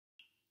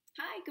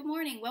Hi, good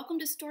morning. Welcome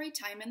to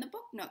Storytime in the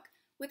Book Nook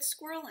with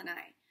Squirrel and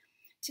I.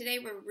 Today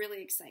we're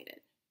really excited.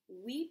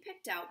 We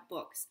picked out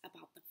books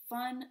about the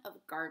fun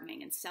of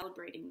gardening and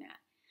celebrating that.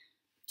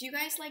 Do you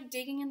guys like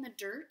digging in the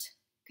dirt?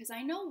 Because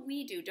I know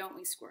we do, don't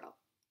we, Squirrel?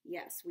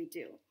 Yes, we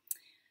do.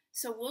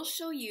 So we'll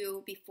show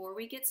you, before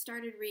we get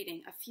started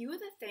reading, a few of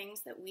the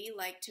things that we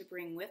like to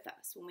bring with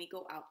us when we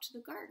go out to the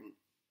garden.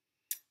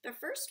 The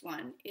first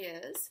one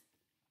is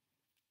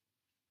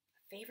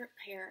a favorite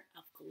pair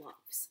of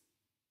gloves.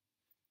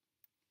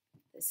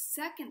 The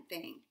second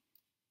thing,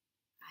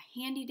 a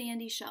handy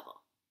dandy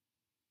shovel.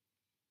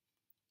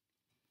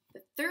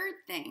 The third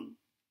thing,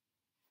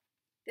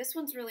 this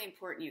one's really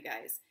important, you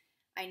guys.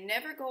 I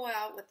never go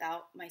out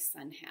without my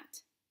sun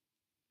hat.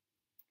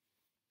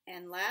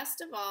 And last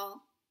of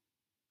all,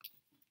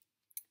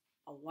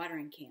 a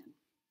watering can.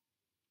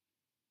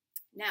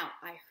 Now,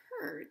 I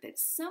heard that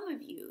some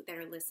of you that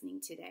are listening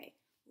today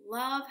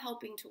love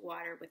helping to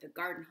water with a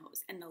garden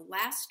hose, and the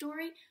last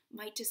story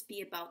might just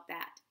be about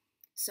that.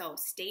 So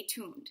stay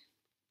tuned.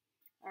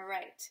 All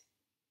right.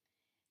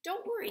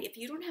 Don't worry, if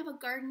you don't have a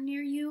garden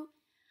near you,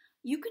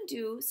 you can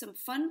do some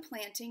fun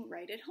planting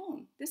right at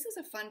home. This is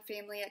a fun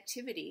family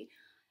activity.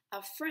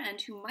 A friend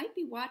who might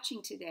be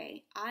watching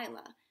today,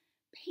 Isla,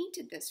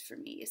 painted this for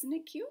me. Isn't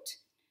it cute?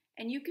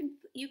 And you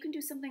can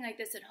do something like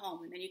this at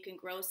home, and then you can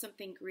grow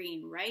something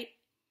green right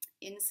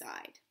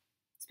inside,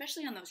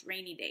 especially on those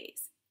rainy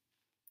days.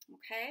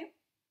 Okay?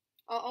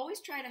 I'll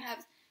always try to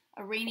have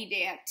a rainy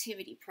day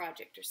activity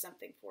project or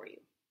something for you.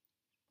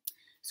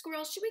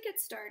 Squirrel, should we get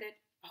started?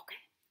 Okay,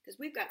 because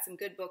we've got some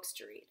good books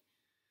to read.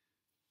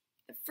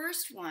 The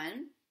first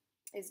one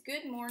is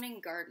Good Morning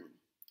Garden.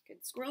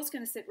 Good. Squirrel's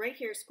going to sit right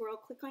here. Squirrel,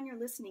 click on your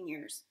listening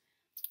ears.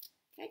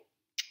 Okay.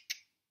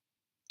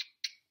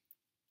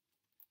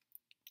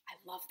 I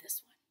love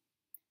this one.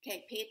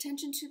 Okay, pay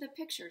attention to the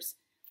pictures.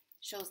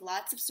 Shows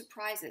lots of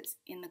surprises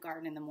in the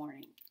garden in the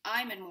morning.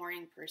 I'm a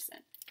morning person.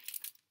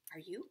 Are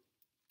you?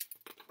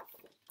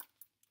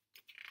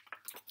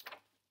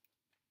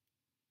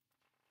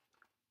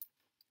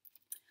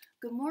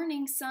 Good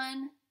morning,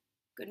 sun.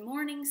 Good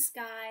morning,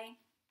 sky.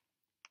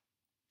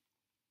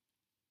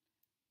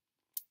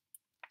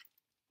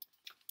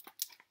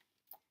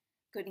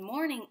 Good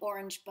morning,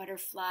 orange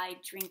butterfly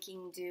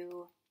drinking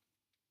dew.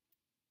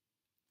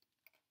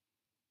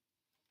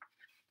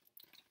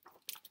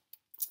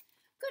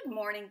 Good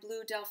morning,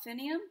 blue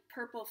delphinium,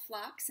 purple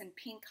phlox, and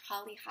pink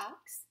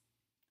hollyhocks.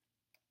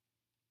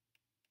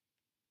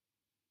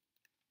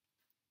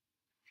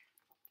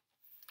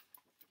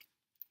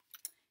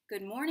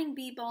 Good morning,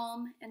 bee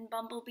balm and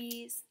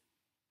bumblebees.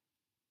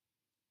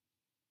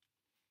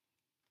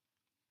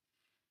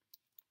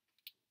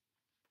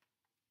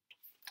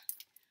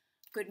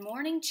 Good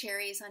morning,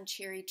 cherries on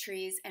cherry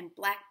trees and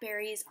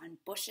blackberries on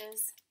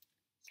bushes.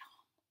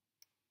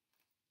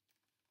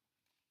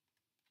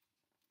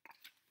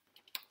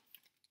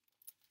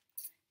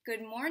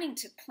 Good morning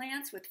to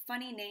plants with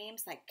funny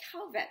names like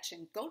cowvetch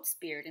and goat's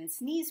beard and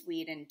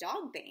sneezeweed and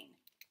dogbane.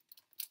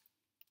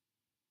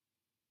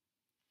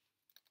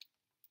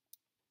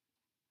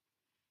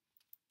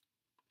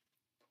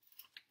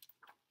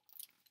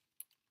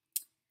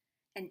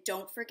 And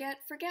don't forget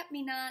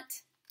forget-me-not.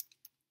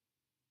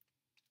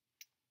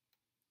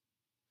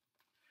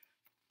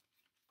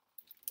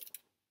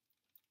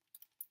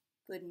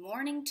 Good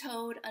morning,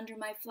 toad under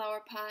my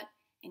flower pot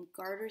and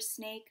garter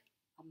snake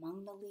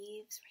among the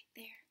leaves right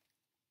there.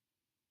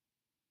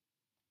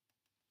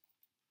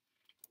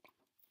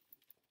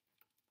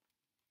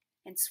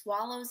 And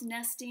swallows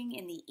nesting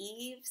in the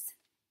eaves.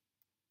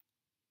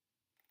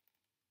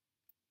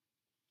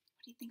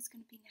 What do you think's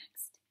going to be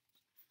next?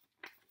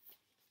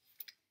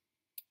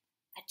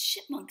 A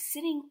chipmunk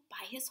sitting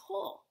by his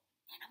hole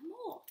and a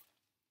mole.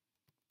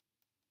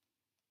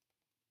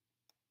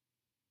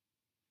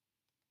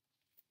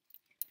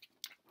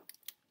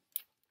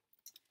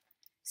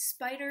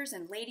 Spiders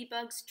and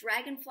ladybugs,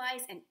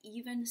 dragonflies, and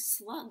even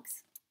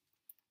slugs.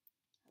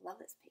 I love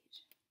this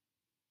page.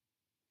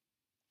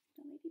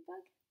 The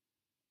ladybug.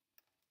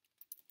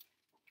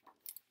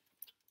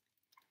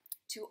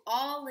 To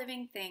all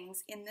living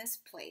things in this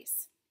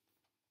place.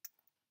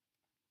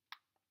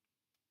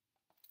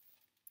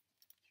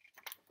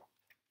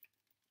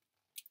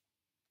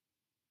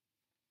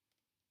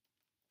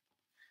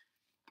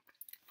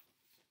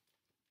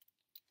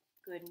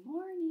 Good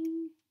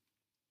morning.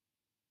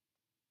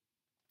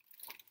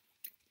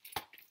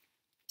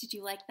 Did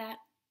you like that?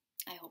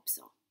 I hope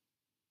so.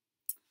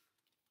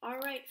 All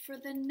right, for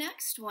the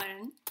next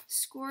one,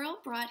 Squirrel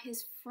brought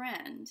his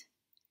friend,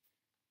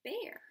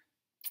 Bear,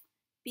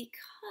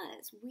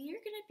 because we're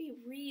going to be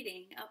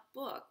reading a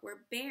book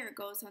where Bear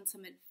goes on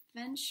some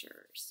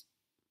adventures.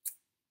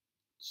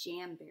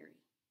 Jamberry.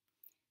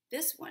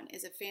 This one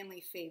is a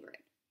family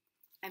favorite.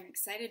 I'm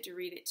excited to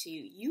read it to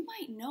you. You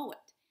might know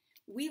it.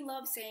 We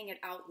love saying it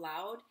out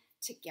loud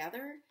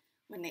together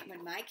when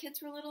my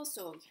kids were little,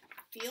 so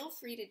feel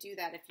free to do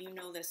that if you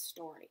know this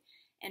story.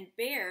 And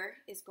Bear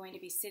is going to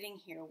be sitting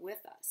here with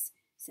us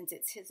since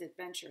it's his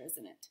adventure,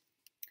 isn't it?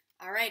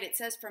 All right, it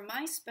says, "For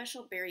my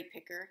special berry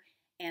picker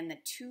and the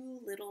two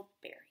little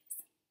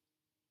berries.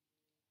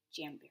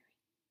 Jamberry.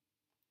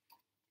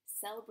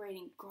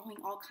 Celebrating growing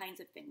all kinds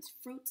of things,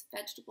 fruits,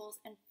 vegetables,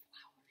 and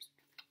flowers.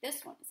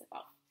 This one is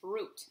about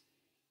fruit.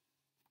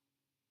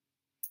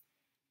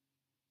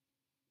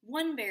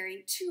 One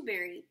berry, two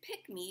berry,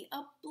 pick me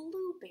a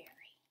blueberry.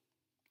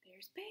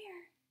 There's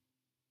Bear.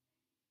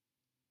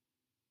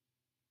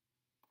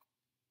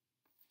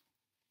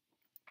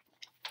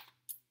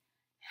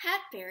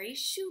 Hatberry,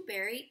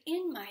 shoeberry,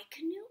 in my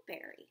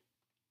canoeberry.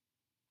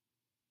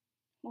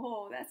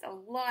 Whoa, that's a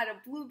lot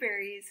of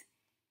blueberries.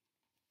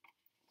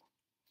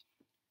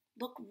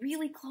 Look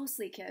really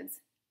closely,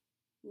 kids.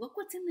 Look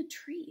what's in the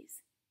trees.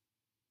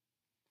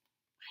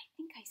 I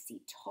think I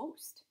see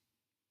toast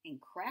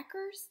and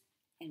crackers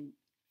and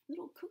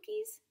little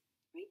cookies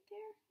right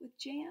there with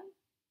jam.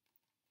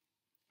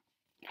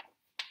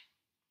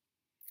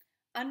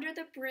 Under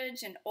the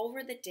bridge and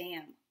over the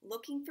dam,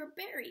 looking for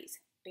berries,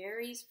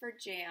 berries for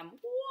jam.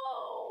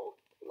 Whoa,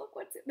 look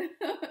what's in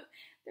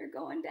they're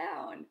going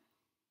down.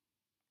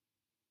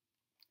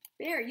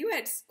 Bear, you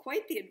had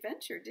quite the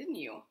adventure, didn't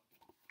you?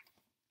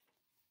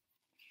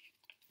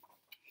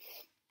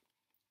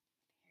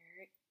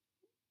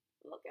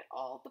 Look at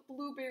all the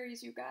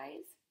blueberries, you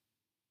guys.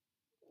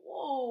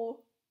 Whoa.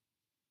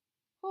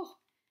 Oh,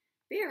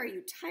 Bear, are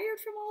you tired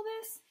from all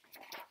this?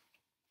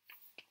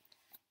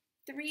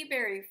 Three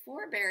berry,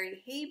 four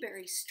berry, hay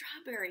berry,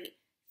 strawberry,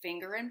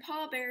 finger and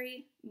paw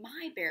berry,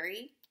 my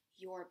berry,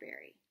 your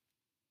berry.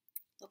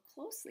 Look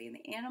closely, and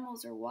the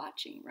animals are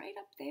watching right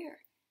up there,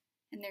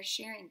 and they're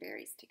sharing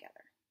berries together.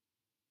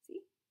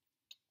 See?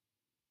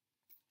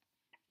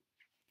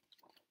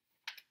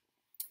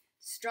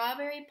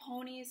 Strawberry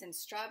ponies and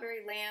strawberry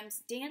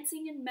lambs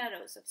dancing in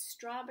meadows of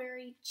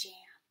strawberry jam.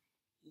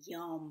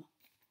 Yum.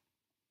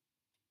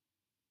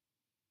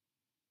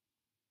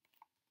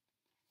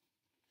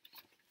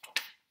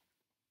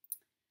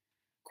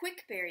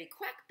 Quickberry,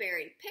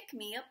 quackberry, pick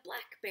me a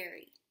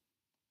blackberry.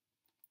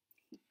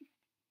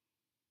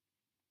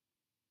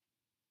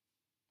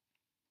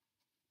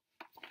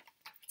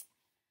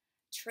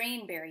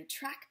 Trainberry,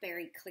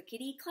 trackberry,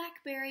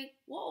 clickety-clackberry.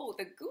 Whoa,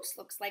 the goose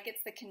looks like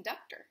it's the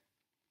conductor.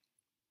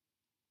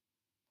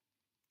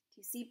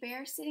 Do you see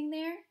Bear sitting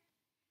there?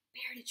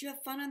 Bear, did you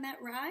have fun on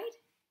that ride?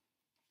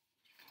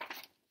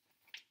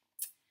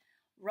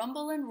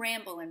 Rumble and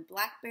ramble and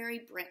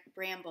blackberry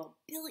bramble.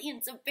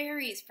 Billions of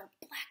berries for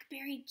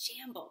blackberry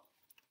jamble.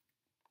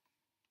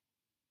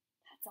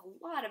 That's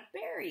a lot of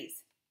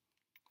berries.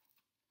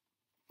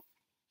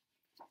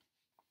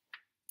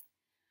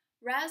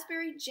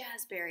 Raspberry,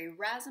 jazzberry,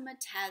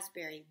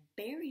 razzmatazberry,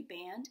 berry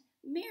band,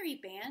 merry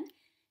band,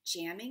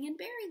 jamming in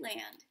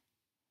berryland.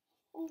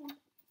 Oh.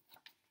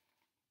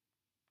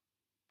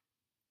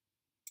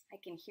 I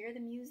can hear the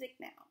music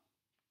now.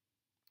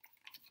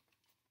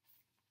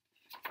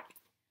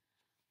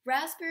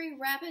 Raspberry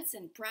rabbits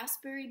and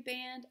brassberry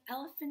band,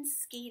 elephants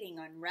skating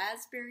on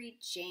raspberry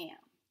jam.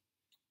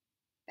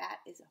 That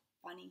is a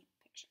funny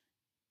picture.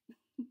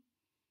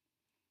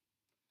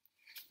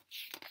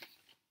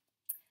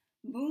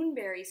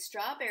 Moonberry,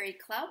 strawberry,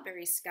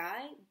 cloudberry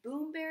sky,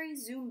 boomberry,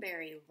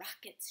 zoomberry,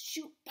 rockets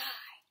shoot by.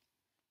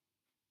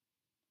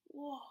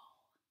 Whoa.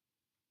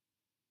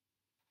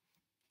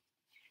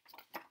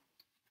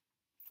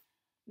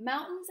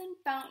 Mountains and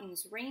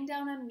fountains rain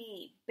down on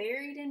me,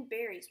 buried in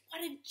berries.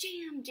 What a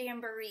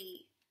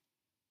jamboree.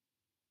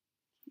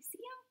 Can you see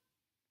them?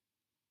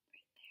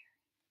 Right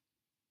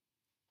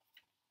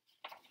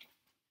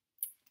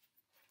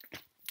there.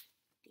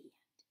 The end.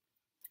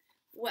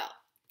 Well,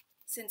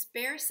 since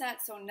Bear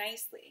sat so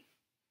nicely,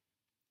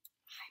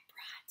 I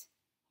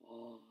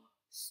brought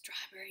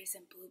strawberries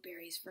and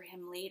blueberries for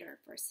him later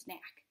for a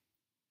snack.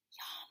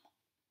 Yum!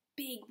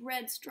 Big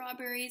red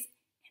strawberries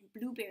and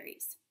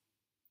blueberries.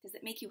 Does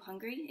it make you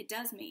hungry? It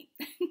does me.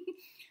 Are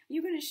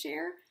you going to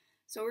share?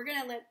 So we're going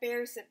to let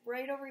Bear sit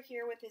right over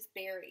here with his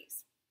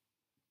berries.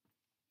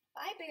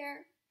 Bye,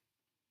 Bear.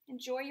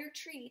 Enjoy your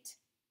treat.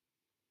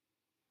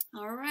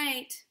 All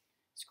right.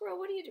 Squirrel,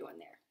 what are you doing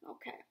there?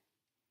 Okay.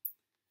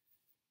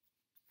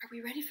 Are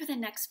we ready for the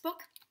next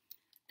book?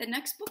 The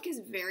next book is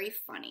very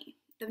funny.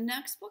 The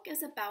next book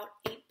is about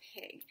a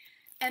pig.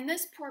 And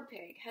this poor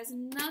pig has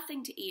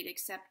nothing to eat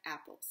except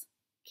apples.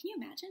 Can you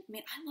imagine? I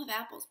mean, I love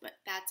apples, but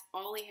that's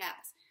all he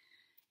has.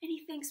 And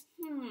he thinks,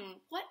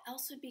 what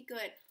else would be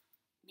good?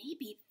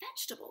 Maybe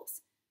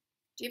vegetables.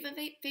 Do you have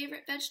a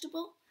favorite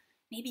vegetable?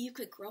 Maybe you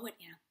could grow it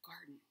in a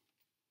garden.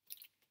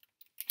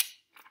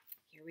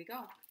 Here we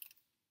go.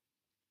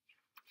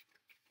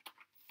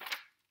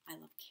 I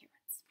love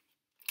carrots.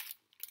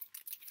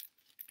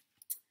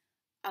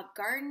 A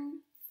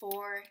garden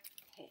for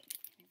pig.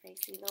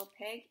 Anybody see little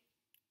pig?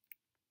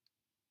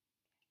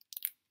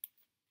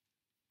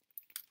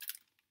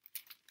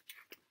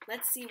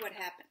 Let's see what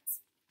happens.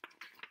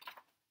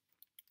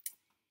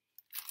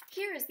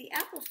 Here is the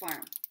apple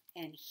farm,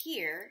 and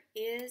here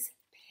is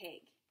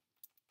Pig.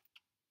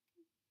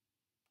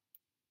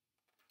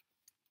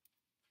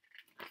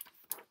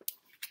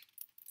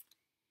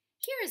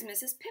 Here is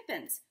Mrs.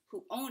 Pippins,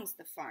 who owns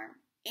the farm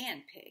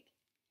and Pig.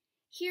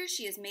 Here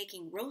she is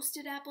making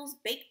roasted apples,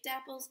 baked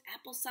apples,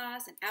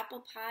 applesauce, and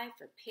apple pie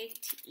for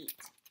Pig to eat.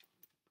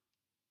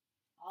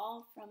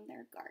 All from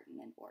their garden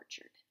and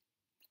orchard.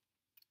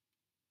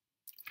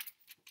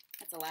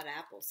 That's a lot of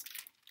apples.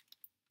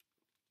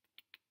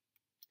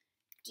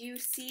 Do you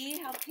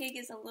see how Pig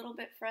is a little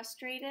bit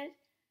frustrated?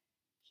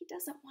 He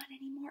doesn't want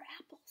any more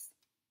apples.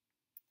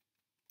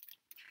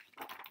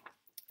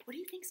 What do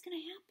you think's going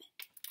to happen?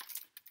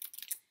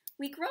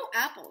 We grow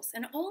apples,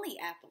 and only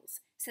apples,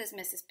 says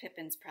Mrs.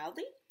 Pippins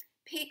proudly.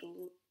 Pig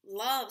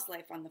loves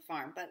life on the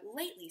farm, but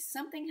lately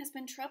something has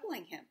been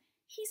troubling him.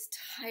 He's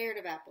tired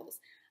of apples.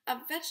 A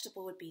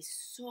vegetable would be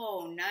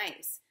so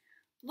nice.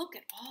 Look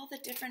at all the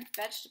different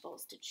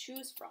vegetables to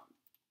choose from.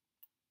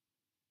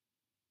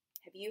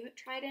 Have you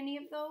tried any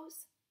of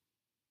those?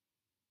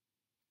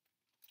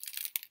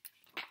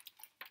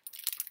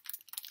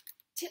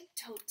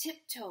 Tiptoe,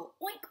 tiptoe,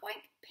 oink,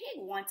 oink.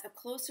 Pig wants a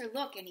closer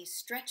look, and he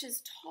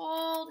stretches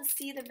tall to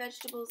see the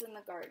vegetables in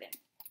the garden.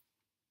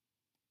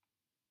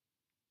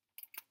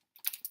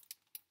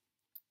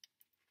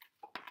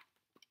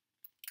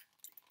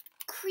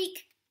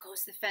 Creak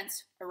goes the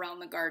fence around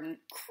the garden.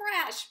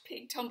 Crash,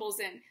 Pig tumbles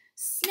in.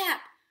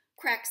 Snap,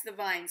 cracks the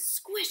vine.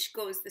 Squish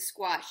goes the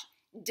squash.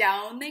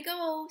 Down they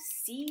go,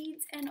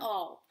 seeds and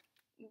all.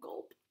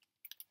 Gulp.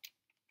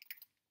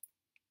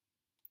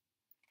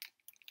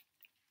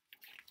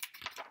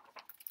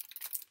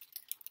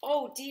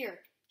 Oh dear,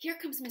 here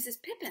comes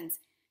Mrs. Pippins.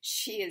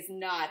 She is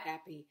not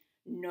happy.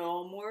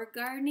 No more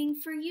gardening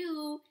for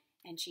you.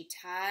 And she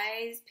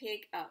ties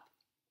Pig up.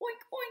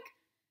 Oink,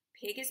 oink.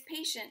 Pig is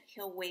patient.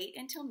 He'll wait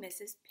until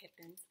Mrs.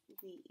 Pippins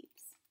leaves.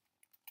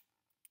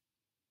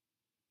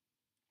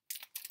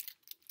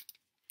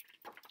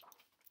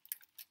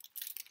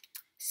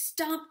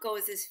 Stomp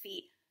goes his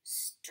feet.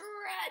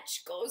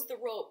 Stretch goes the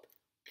rope.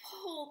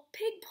 Pull.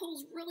 Pig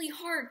pulls really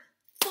hard.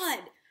 Thud.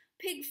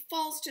 Pig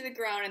falls to the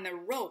ground and the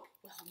rope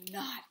will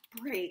not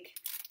break.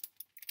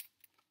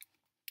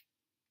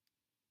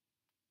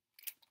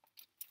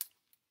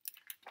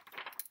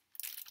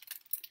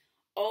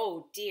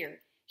 Oh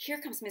dear,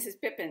 here comes Mrs.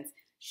 Pippins.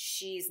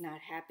 She's not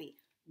happy.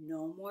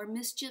 No more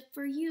mischief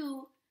for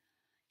you.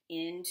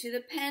 Into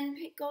the pen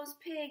goes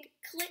Pig.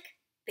 Click,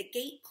 the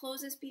gate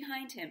closes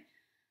behind him.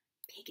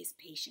 Pig is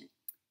patient.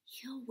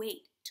 He'll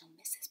wait till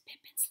Mrs.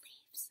 Pippins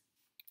leaves.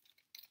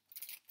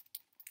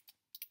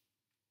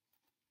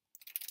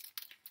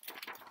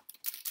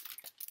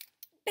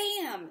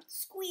 Bam!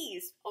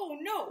 Squeeze! Oh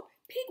no!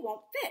 Pig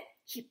won't fit.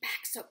 He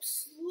backs up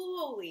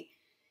slowly.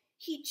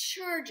 He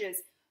charges.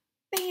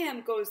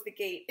 Bam goes the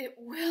gate. It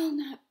will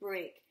not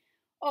break.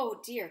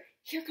 Oh dear,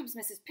 here comes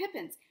Mrs.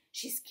 Pippins.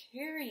 She's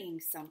carrying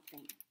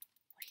something.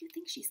 What do you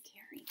think she's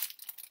carrying?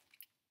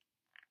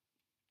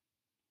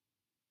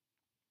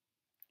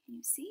 Can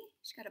you see?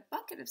 She's got a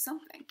bucket of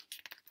something.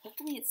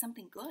 Hopefully it's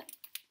something good.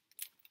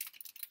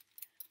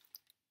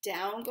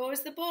 Down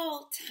goes the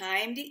bowl.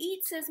 Time to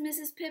eat, says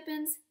Mrs.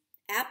 Pippins.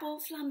 Apple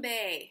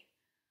flambe.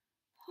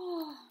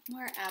 Oh,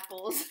 more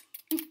apples.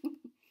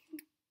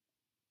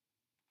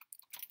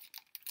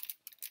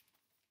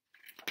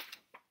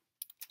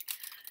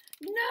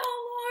 No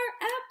more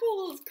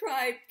apples,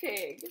 cried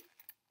Pig.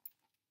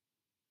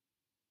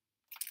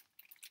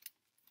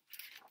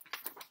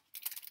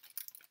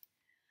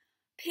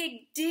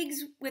 Pig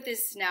digs with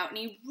his snout and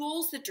he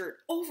rolls the dirt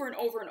over and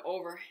over and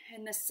over,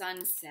 and the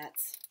sun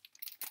sets.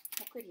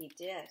 Look what he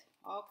did.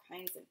 All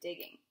kinds of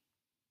digging.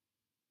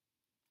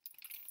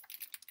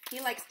 He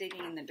likes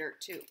digging in the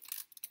dirt too.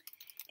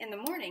 In the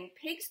morning,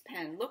 Pig's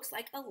pen looks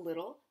like a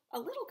little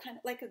kind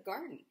of like a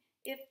garden.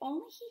 If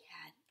only he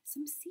had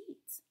some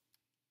seeds.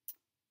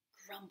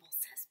 Grumble,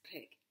 says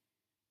Pig.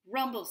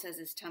 Rumble, says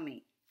his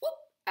tummy. Whoop,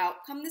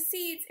 out come the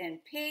seeds,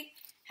 and Pig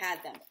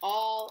had them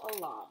all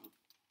along.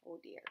 Oh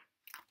dear.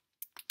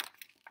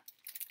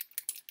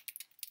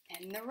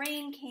 And the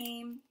rain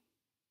came.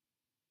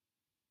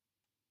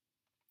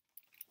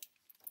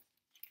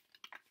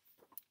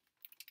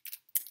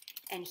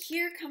 And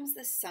here comes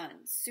the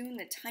sun. Soon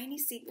the tiny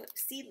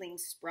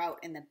seedlings sprout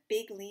and the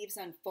big leaves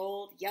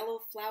unfold,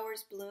 yellow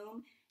flowers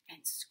bloom, and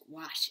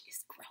squash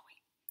is growing.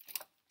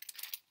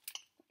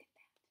 Look at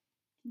that.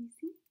 Can you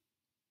see?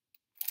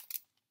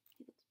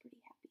 He looks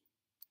pretty happy.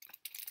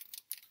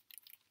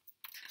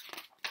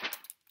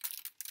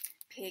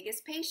 Pig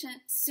is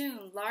patient.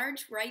 Soon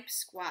large ripe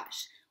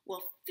squash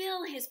will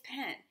fill his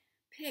pen.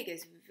 Pig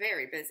is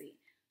very busy.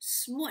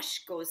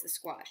 Smush goes the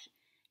squash.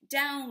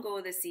 Down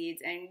go the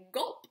seeds and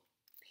gulp.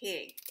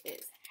 Pig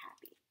is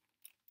happy.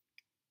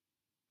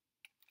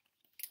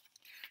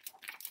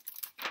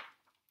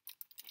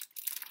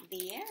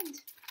 The end.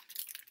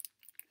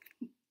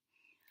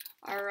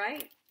 All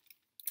right.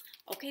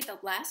 Okay, the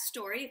last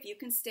story, if you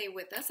can stay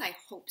with us, I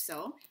hope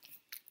so,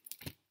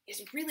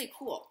 is really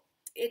cool.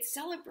 It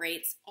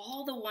celebrates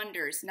all the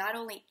wonders, not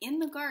only in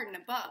the garden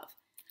above,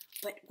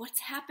 but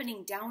what's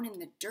happening down in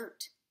the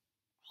dirt,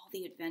 all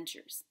the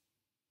adventures.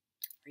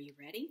 Are you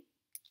ready?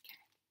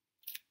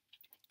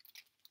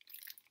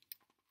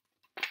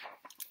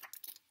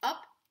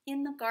 Up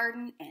in the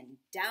garden and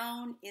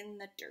down in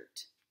the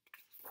dirt.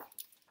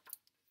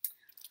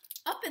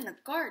 Up in the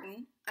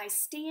garden, I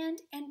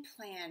stand and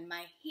plan,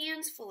 my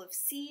hands full of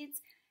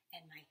seeds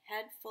and my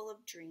head full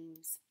of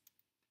dreams.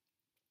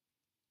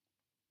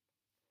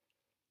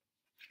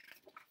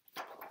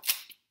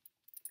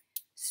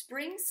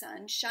 Spring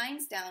sun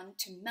shines down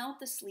to melt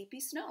the sleepy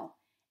snow,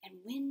 and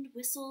wind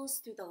whistles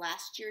through the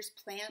last year's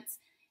plants,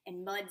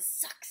 and mud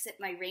sucks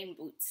at my rain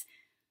boots.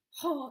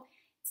 Oh,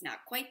 it's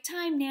not quite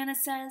time, Nana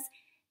says.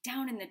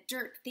 Down in the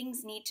dirt,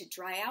 things need to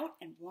dry out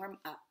and warm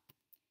up.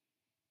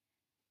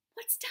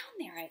 What's down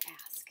there, I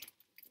ask.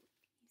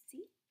 You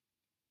see?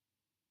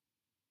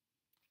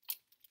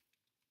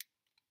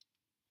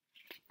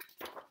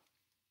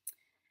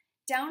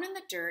 Down in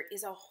the dirt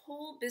is a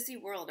whole busy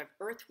world of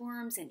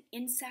earthworms and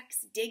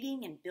insects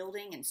digging and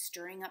building and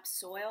stirring up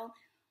soil.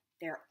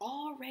 They're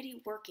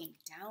already working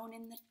down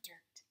in the dirt.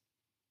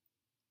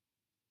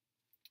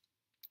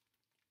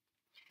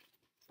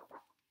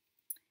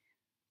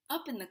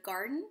 Up in the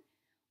garden,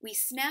 we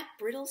snap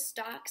brittle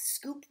stalks,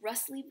 scoop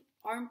rustly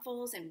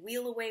armfuls, and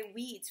wheel away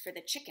weeds for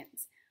the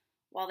chickens.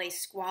 While they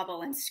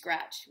squabble and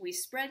scratch, we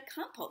spread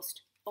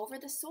compost over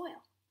the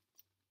soil.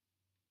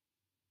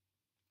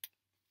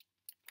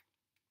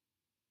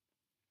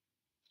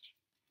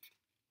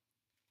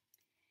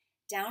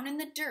 Down in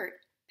the dirt,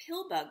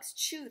 pillbugs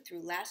chew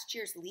through last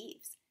year's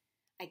leaves.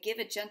 I give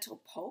a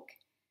gentle poke.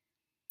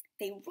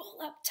 They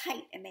roll up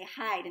tight and they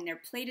hide in their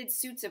plated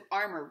suits of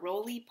armor,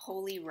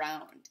 roly-poly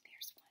round.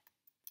 There's one.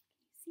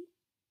 Can you see?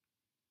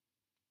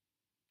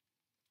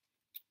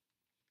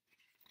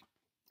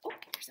 Oh,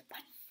 there's a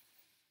bunny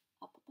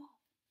up above.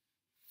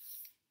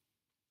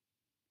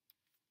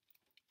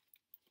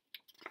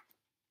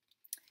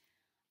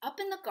 Up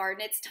in the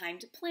garden, it's time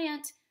to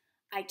plant.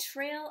 I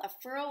trail a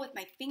furrow with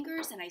my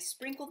fingers and I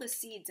sprinkle the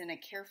seeds in a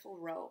careful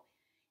row.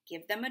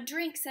 Give them a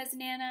drink, says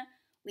Nana.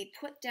 We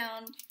put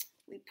them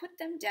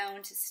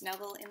down to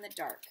snuggle in the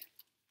dark.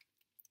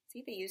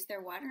 See, they use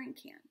their watering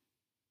can.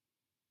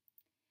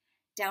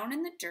 Down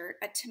in the dirt,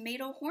 a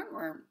tomato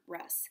hornworm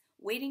rests,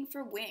 waiting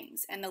for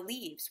wings and the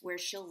leaves where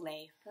she'll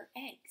lay her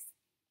eggs.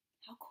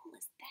 How cool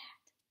is that?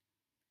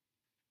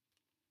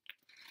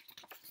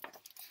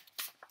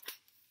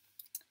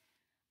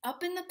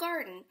 Up in the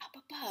garden, up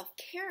above,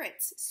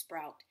 carrots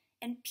sprout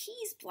and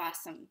peas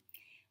blossom.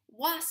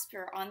 Wasps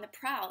are on the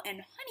prowl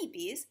and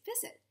honeybees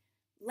visit,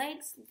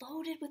 legs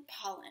loaded with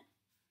pollen.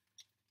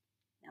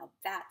 Now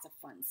that's a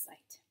fun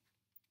sight.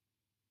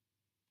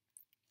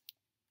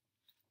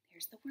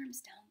 There's the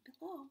worms down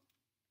below,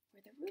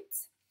 where the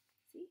roots,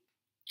 see?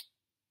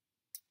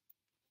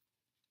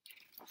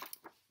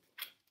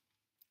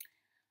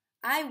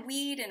 I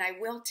weed and I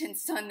wilt in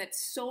sun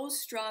that's so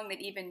strong that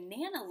even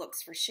Nana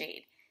looks for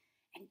shade.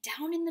 And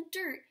down in the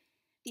dirt,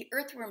 the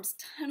earthworms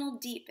tunnel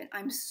deep, and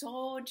I'm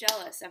so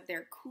jealous of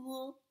their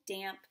cool,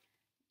 damp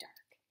dark.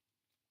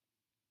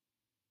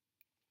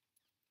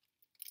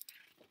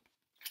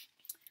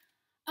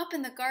 Up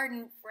in the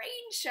garden,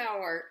 rain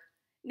shower.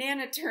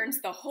 Nana turns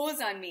the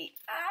hose on me.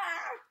 Ah!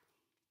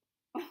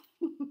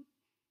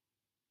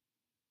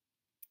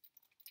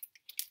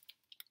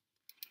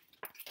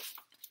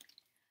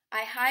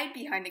 I hide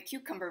behind the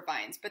cucumber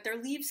vines, but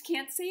their leaves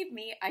can't save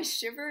me. I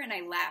shiver and I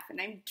laugh, and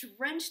I'm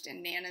drenched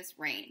in Nana's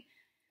rain.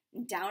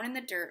 Down in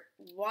the dirt,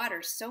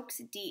 water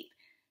soaks deep.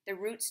 The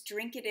roots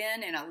drink it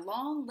in, and a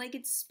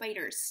long-legged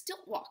spider still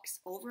walks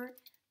over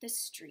the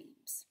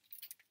streams.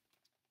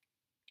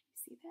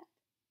 See that?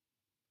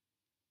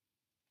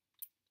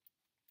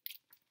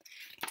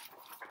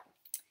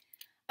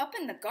 Up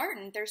in the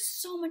garden, there's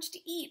so much to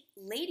eat.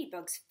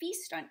 Ladybugs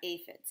feast on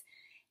aphids.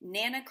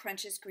 Nana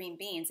crunches green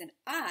beans, and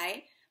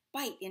I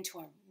bite into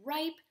a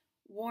ripe,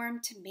 warm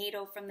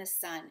tomato from the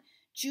sun.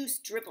 Juice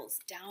dribbles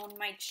down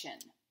my chin.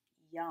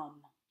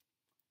 Yum.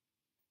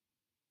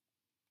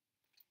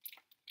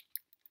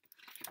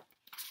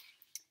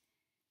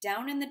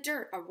 Down in the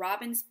dirt, a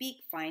robin's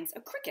beak finds a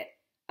cricket,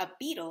 a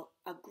beetle,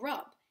 a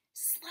grub.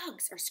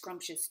 Slugs are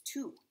scrumptious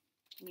too.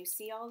 Can you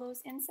see all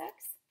those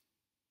insects?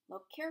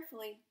 Look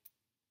carefully.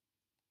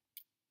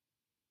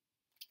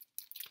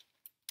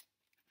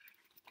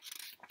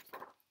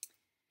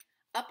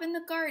 Up in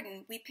the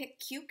garden, we pick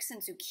cukes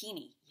and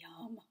zucchini.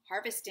 Yum,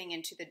 harvesting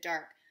into the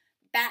dark.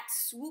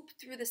 Bats swoop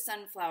through the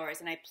sunflowers,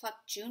 and I pluck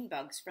June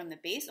bugs from the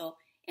basil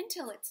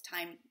until it's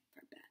time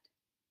for bed.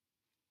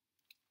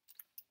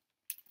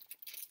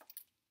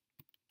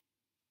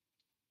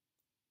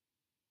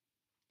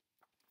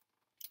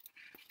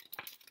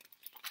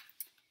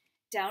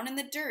 Down in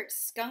the dirt,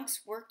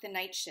 skunks work the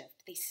night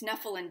shift. They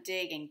snuffle and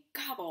dig and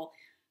gobble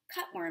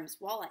cutworms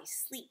while I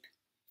sleep.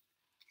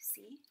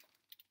 See?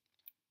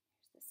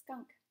 There's the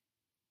skunk.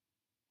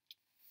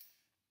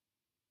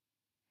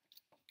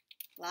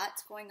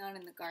 Lots going on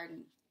in the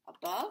garden,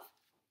 above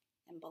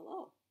and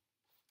below.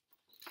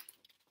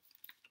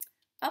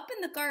 Up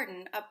in the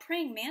garden, a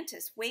praying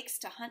mantis wakes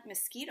to hunt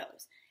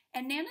mosquitoes,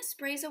 and Nana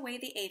sprays away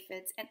the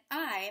aphids, and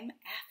I'm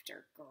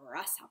after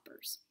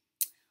grasshoppers.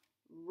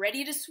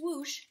 Ready to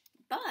swoosh,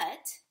 but what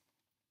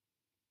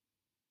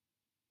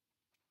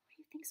do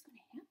you think's going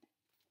to happen?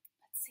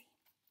 Let's see.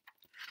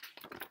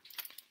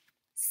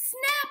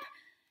 Snap!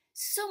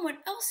 Someone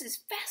else is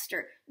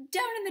faster.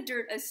 Down in the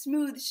dirt, a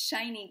smooth,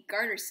 shiny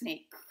garter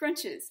snake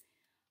crunches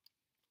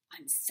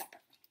on supper.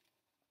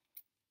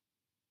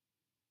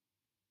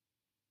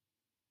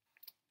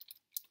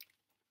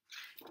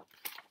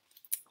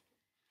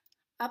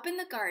 Up in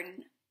the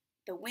garden,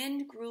 the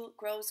wind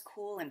grows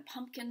cool and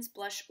pumpkins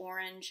blush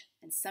orange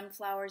and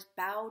sunflowers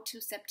bow to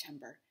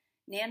September.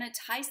 Nana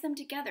ties them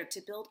together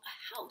to build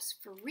a house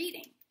for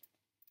reading.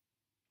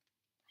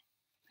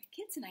 My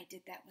kids and I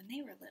did that when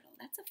they were little.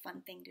 That's a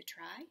fun thing to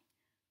try.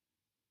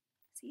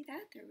 See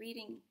that? They're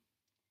reading,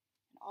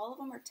 and all of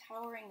them are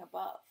towering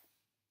above.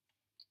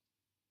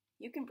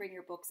 You can bring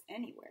your books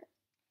anywhere.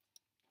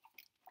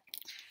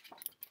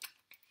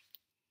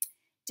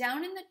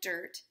 Down in the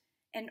dirt,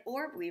 an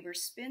orb weaver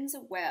spins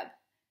a web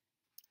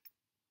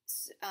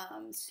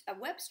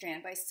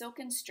strand by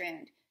silken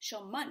strand.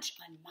 She'll munch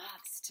on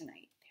moths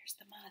tonight. There's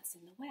the moths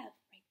in the web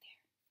right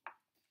there.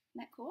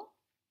 Isn't that cool?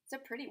 It's a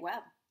pretty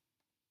web.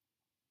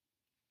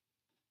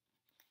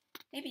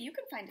 Maybe you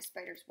can find a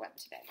spider's web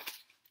today.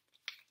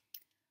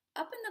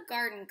 Up in the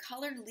garden,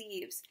 colored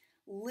leaves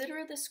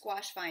litter the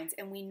squash vines,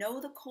 and we know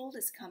the cold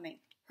is coming.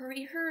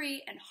 Hurry,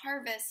 hurry, and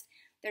harvest.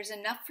 There's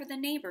enough for the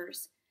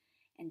neighbors.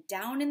 And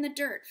down in the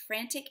dirt,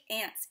 frantic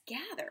ants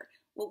gather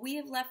what we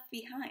have left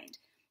behind.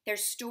 They're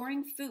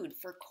storing food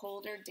for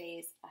colder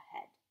days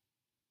ahead.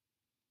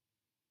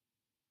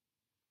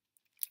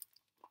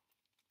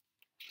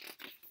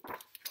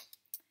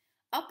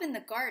 Up in the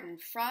garden,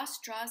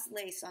 frost draws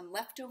lace on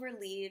leftover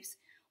leaves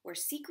where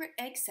secret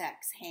egg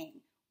sacs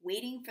hang,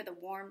 waiting for the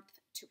warmth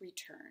to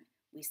return.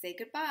 We say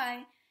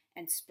goodbye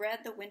and spread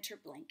the winter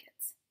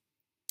blankets.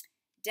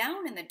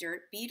 Down in the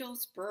dirt,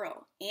 beetles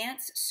burrow,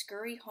 ants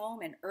scurry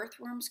home, and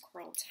earthworms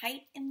curl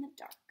tight in the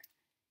dark.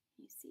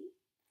 You see?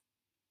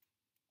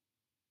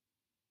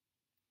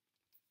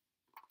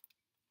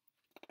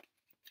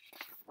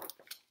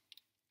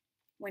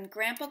 When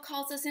Grandpa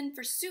calls us in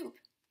for soup,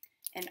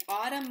 an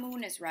autumn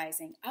moon is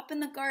rising. Up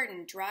in the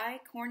garden, dry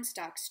corn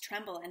stalks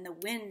tremble, and the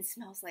wind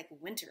smells like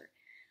winter.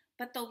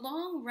 But the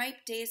long,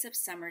 ripe days of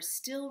summer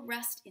still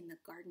rest in the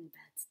garden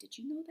beds. Did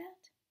you know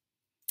that?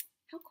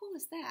 How cool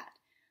is that?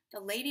 The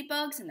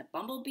ladybugs and the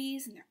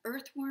bumblebees and the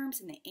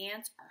earthworms and the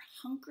ants are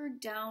hunkered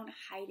down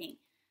hiding,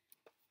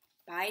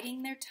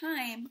 biding their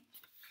time.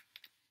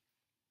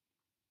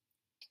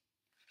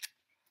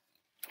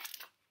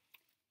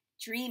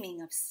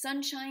 Dreaming of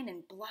sunshine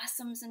and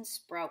blossoms and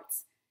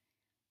sprouts.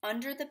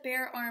 Under the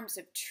bare arms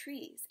of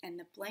trees and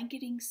the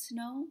blanketing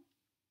snow,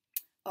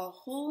 a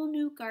whole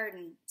new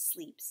garden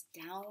sleeps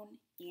down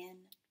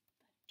in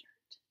the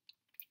dirt.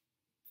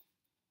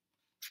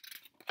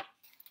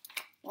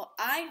 Well,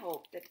 I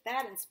hope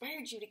that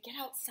inspired you to get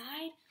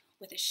outside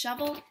with a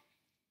shovel,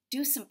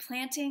 do some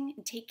planting,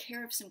 and take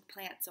care of some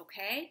plants,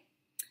 okay?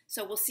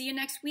 So we'll see you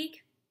next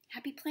week.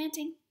 Happy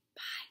planting.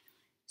 Bye.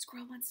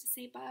 Squirrel wants to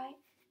say bye.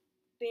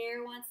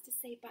 Bear wants to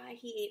say bye.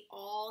 He ate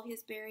all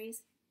his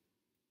berries.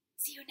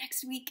 See you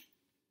next week.